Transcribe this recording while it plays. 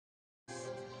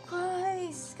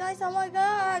guys, oh my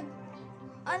god!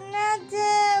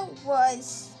 Another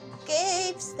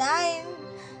Wordscapes time!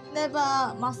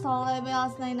 Diba, master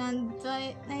levels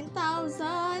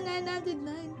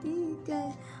 9,990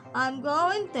 guys. I'm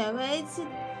going to reach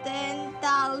 10,000.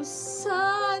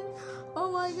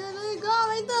 Oh my god, we're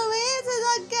going to reach it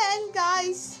again,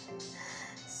 guys.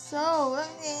 So,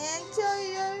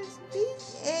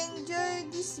 enjoy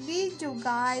this video,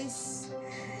 guys.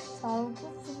 So,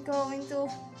 we're going to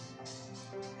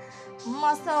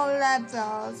master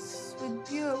levels with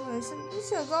viewers.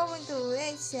 We're going to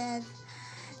reach it.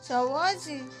 So, what's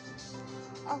it?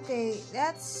 Okay,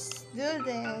 let's do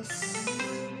this.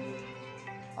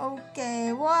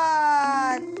 Okay,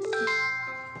 what?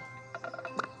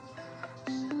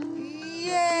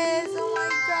 Yes, oh my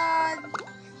god.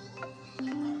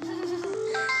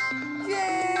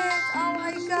 Yes, oh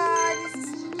my god.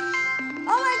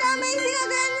 Oh my god, amazing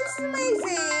again. This is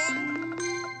amazing.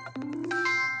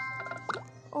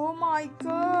 Oh my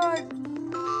god.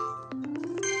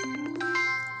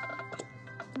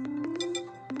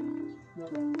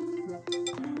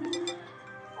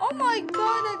 Oh my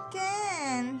god,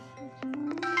 again.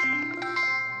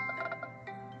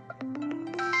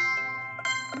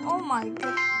 Oh my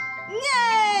god.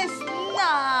 Yes!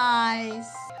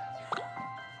 Nice!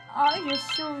 Are you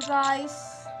sure, guys?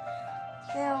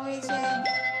 There we said.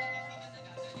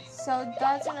 So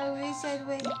that's what we said.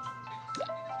 Wait.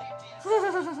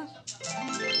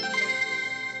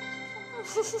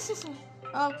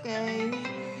 Okay.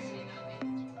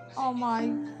 Oh my.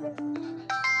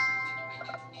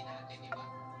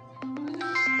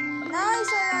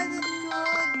 Nice, I did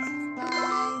good.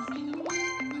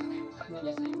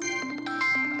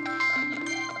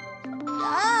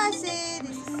 Bye. See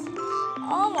this.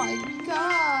 Oh my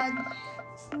god.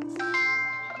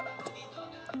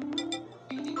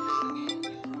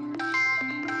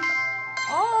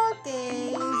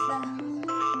 Okay.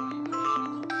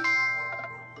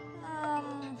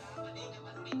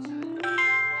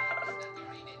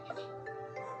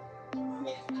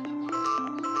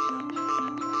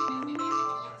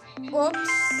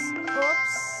 Oops.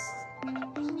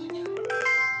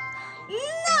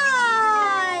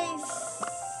 Nice.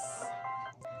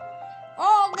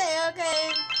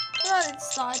 Okay.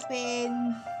 Let's start with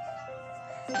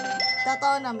the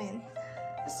tournament.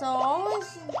 So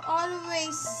always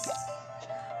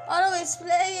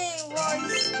playing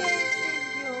Wordscapes with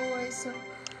viewers. So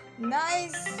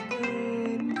nice,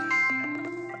 good.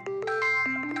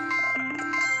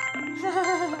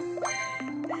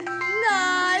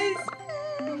 Nice.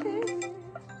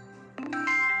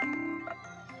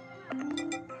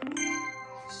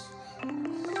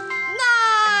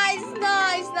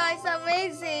 Nice,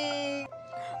 amazing.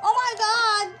 Oh my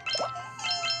god.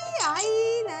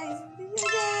 Nice.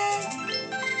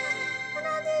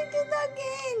 Another kid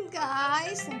again,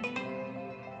 guys.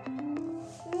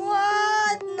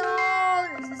 What? No,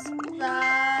 this is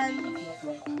bad.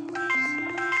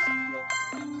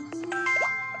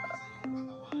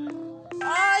 What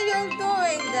are you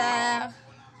doing there?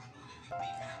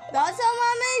 That's so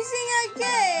amazing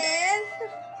again.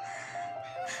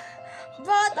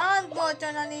 But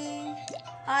unfortunately,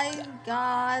 I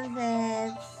got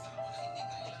it.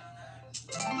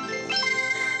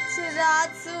 So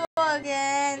that's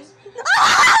again.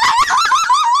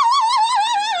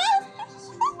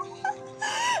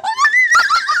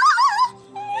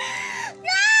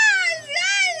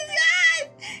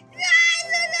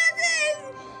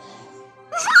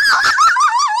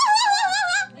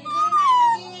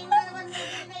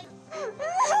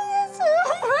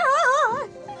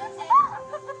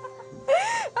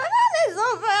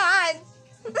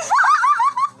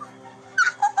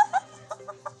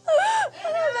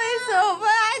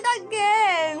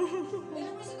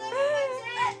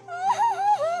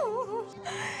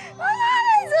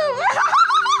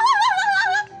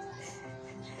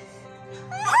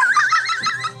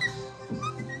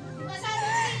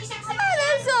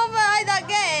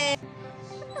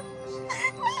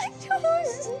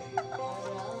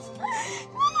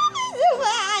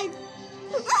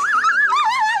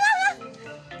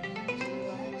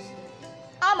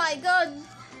 Oh my god.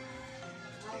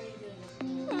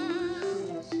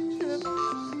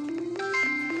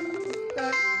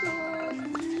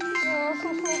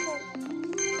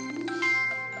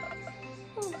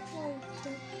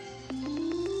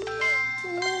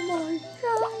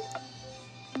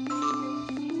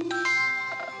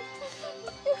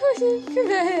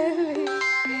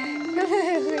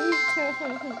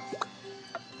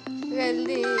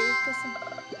 Really?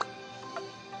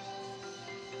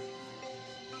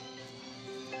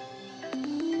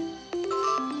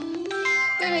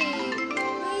 Three.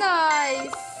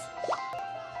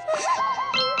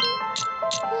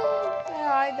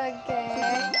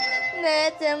 again.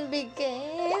 Let them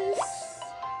begin.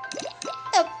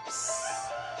 Oops.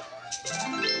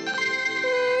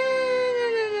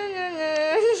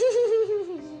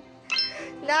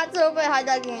 Not super hard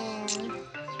again.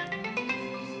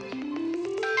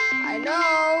 I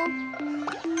know.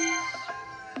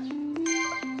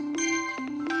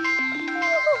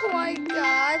 Oh my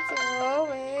God,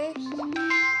 Zoe.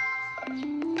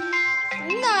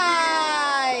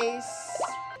 Nice.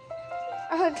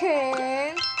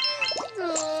 Again.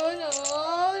 Oh no,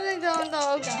 I don't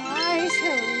know, guys.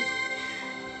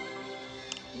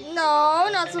 No,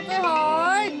 not super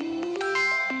hard.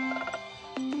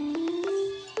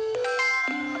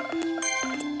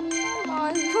 Oh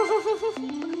my God.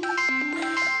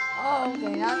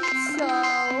 Okay, not so.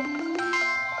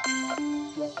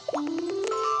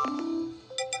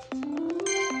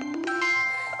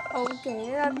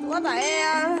 Okay, that's what I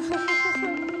am.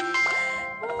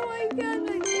 Oh my God,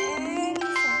 again.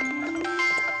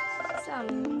 Some.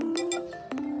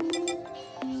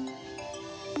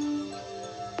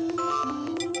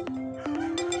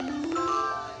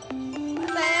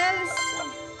 What else?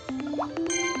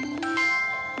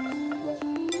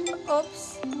 Oops.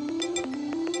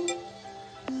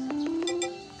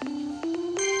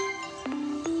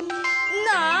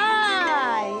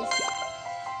 Nice.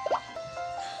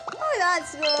 Oh,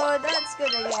 that's good. That's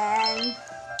good again.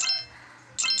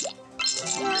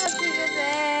 That's good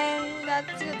again.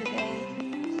 That's good again.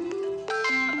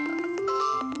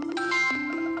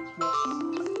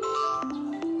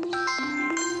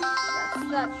 That's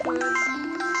not good.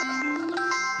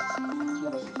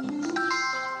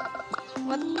 What?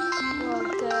 What?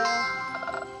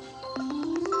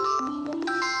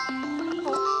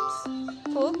 Oops.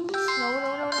 Oops. No, no,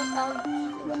 no,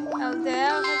 no. Out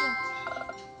there.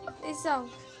 It's out.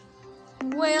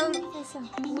 Well, it's a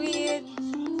weird.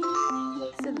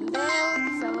 It's a there.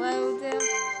 It's a loud there.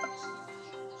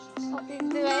 Okay,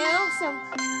 there.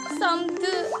 Some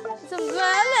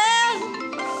dwelling.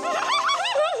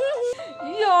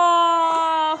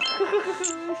 Yeah.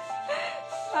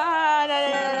 Ah, no, no,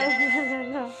 no, no,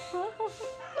 no.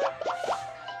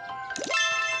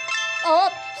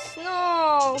 Oops,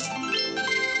 no.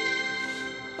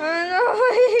 No.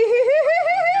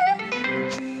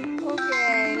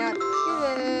 Okay, not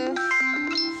good.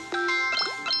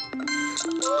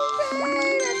 Okay,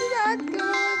 that's not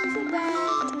good. It's a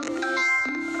bad news.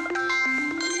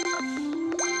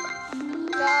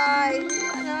 Guys,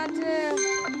 another.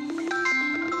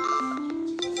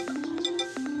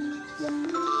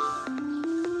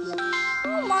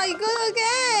 Oh my God,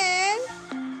 again.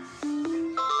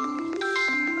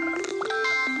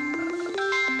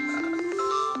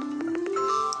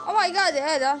 Oh my God,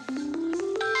 yeah.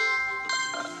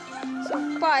 So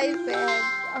pipette.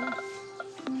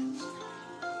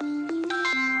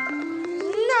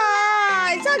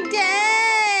 Nice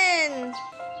again.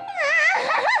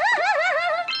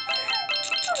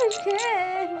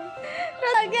 Again.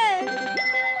 Not again.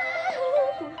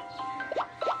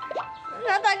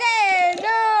 Not again.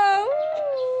 No.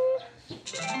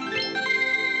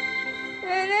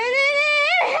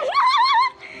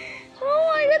 Oh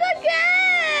my God,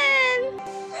 again.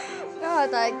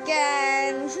 Not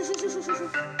again.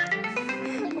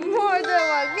 More than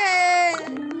again.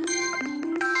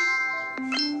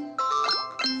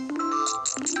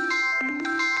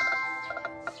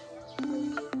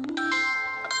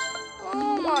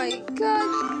 Oh my God.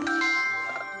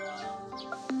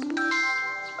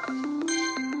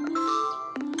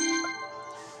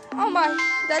 Oh my,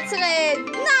 that's red.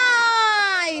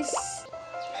 Nice.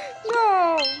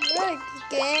 No, again.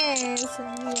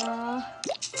 Yeah.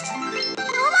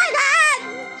 Oh my God.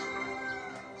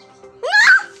 No.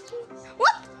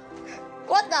 What?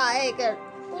 What the heck?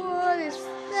 What is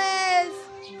this?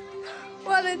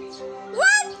 What is...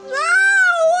 What? No!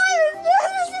 What is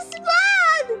this? This is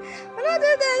bad!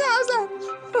 Another 10,000!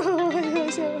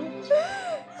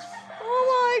 Oh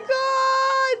my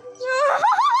God!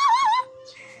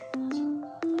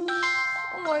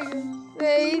 Oh my God!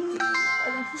 Wait!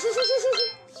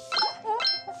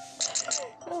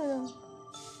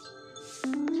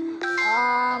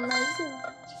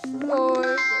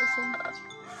 Lord,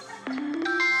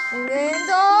 and then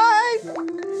dark.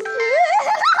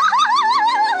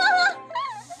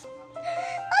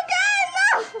 Okay, no.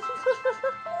 Okay,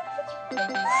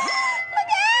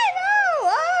 no.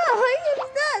 Oh, my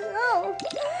goodness, that no.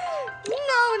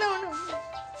 No, no, no.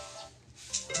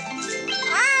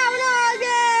 Oh no,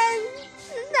 again.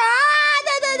 No,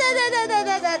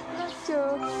 that's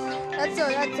true. That's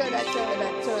true. That's true. That's true.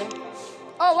 That's true.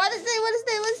 Oh, what is this? What is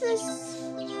this? What is this?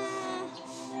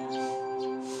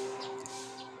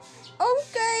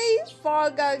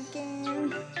 fog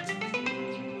again.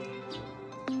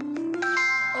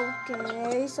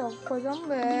 Okay, so for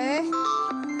zombie.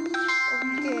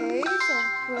 Okay, so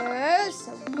first,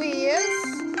 wheels.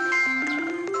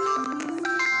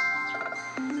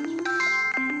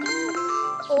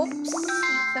 Oops,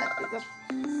 that's good.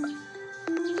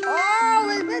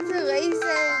 Oh, that's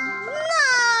amazing.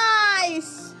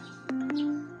 Nice.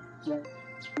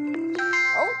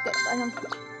 Oh, good.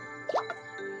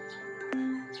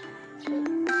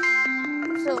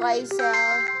 So laser.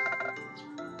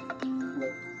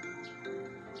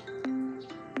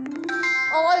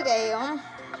 Oh, okay.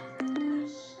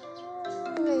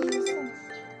 Laser.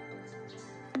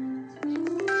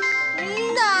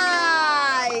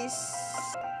 Nice.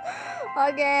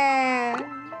 Again.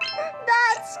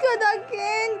 That's good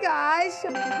again, guys. I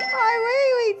really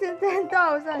waited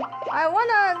 10,000. I want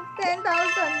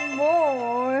 10,000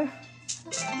 more.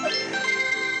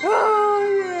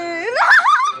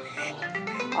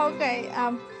 Okay,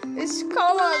 it's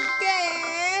cold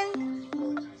again.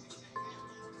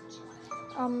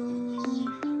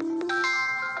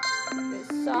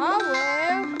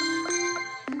 Somewhere.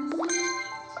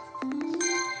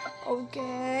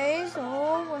 Okay, so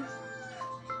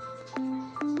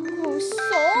oh,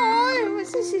 sorry.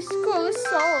 What's this called?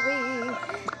 Sorry.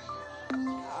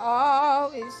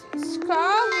 Oh, it's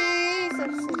scary.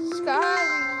 It's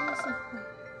scary.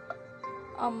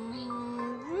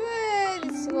 Where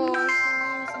is yours?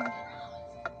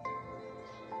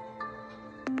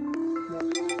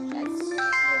 That's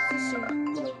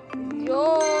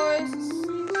yours.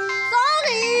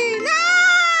 Sorry.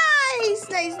 Nice.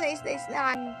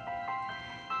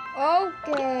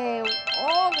 Okay.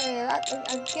 Okay. That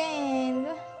again.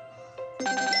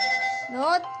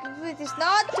 Not. It is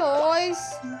not toys.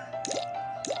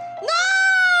 No!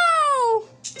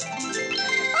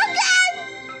 Again!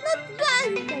 Not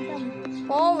bad.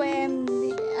 Poem.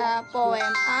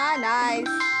 Poem. Ah,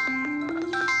 nice.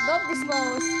 Don't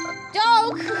dispose.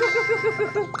 Joke!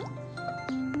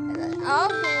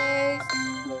 Okay.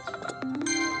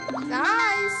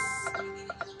 Nice.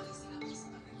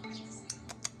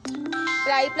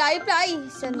 Play.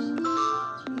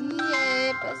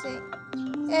 Yeah, passing.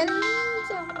 And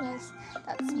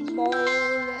that's more.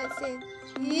 That's it.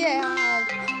 Yeah.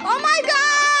 Oh my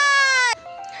god!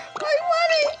 My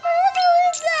money! What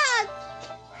is that?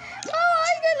 How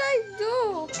can I do?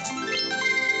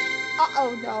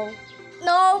 Uh-oh, no.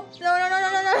 No.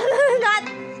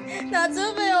 Not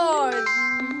super.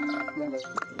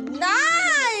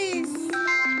 Nice!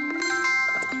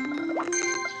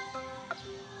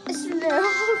 Slow.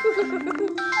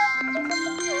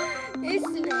 It's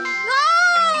slow. No!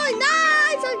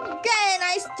 Nice! Okay,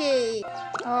 nice G.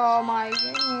 Oh my god,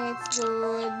 it's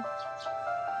good.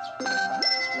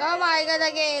 Oh my god,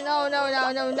 again. No.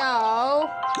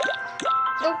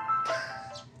 Nope.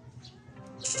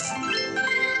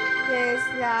 There's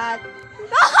that.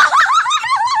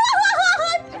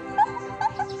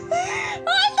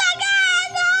 What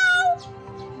again? No!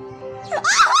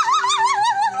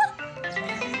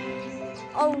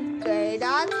 Okay,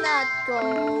 that's not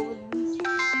good.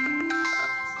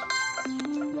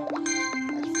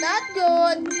 That's not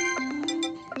good.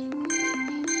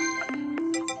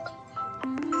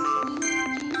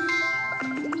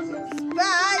 It's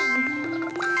bad.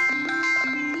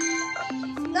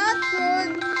 It's not good.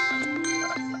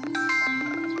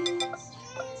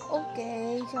 Okay,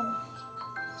 some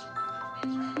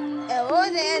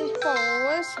arrows and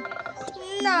force.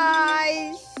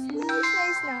 Nice.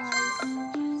 Nice,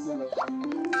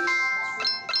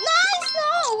 no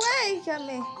way. Come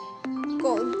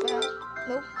gold back.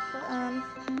 Nope.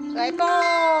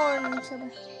 Ripon.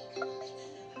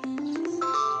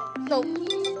 Nope.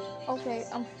 Okay.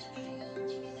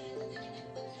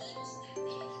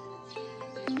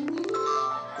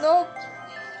 Nope.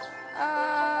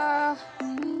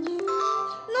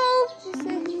 Nope.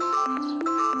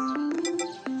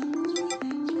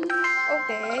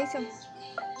 Okay. So.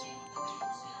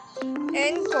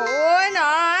 And go.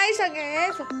 Nice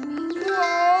again.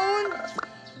 Gold.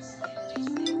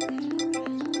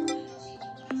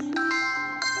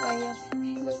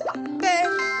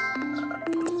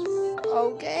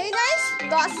 Okay, nice.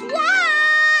 That's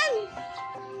one.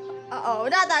 Uh-oh,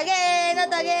 not again. No,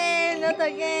 not again.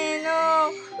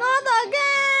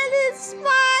 It's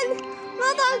fun.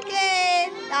 Not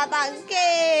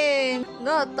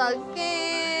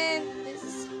again. This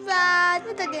is bad.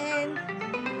 Not again.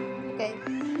 Okay.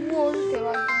 Okay.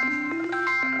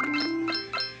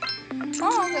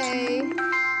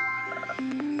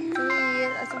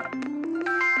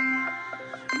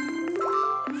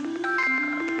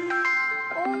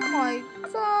 Oh my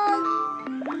god.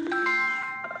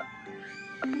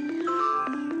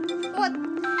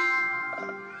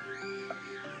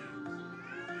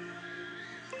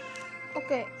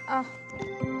 Okay.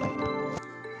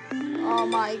 Oh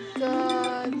my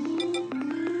god.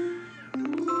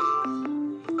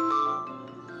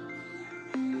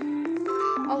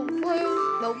 Oh, well,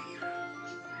 nope.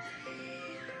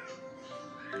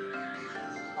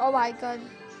 Oh my god.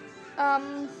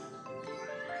 Um.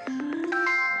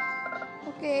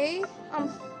 Okay.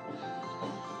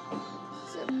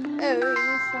 So,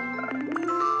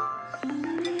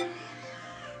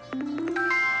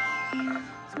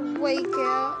 wake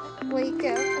up. Wake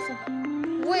up.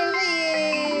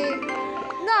 Wait.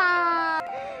 Nah.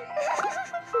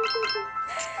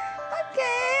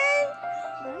 Okay.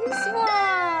 Nice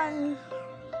one.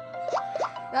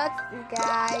 That's it,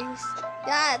 guys.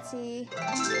 That's it.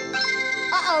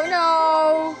 Uh-oh,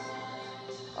 no.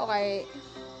 Okay.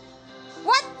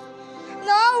 What?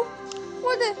 No.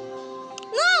 What the?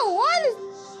 No. What is?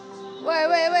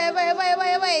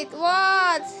 Wait.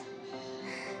 What?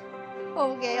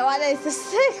 Okay. What is the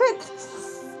secret?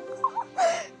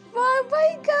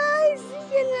 Bye, guys.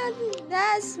 See you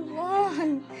last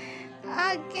one.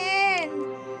 Again.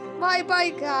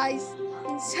 Bye, guys.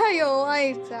 See you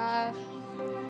later.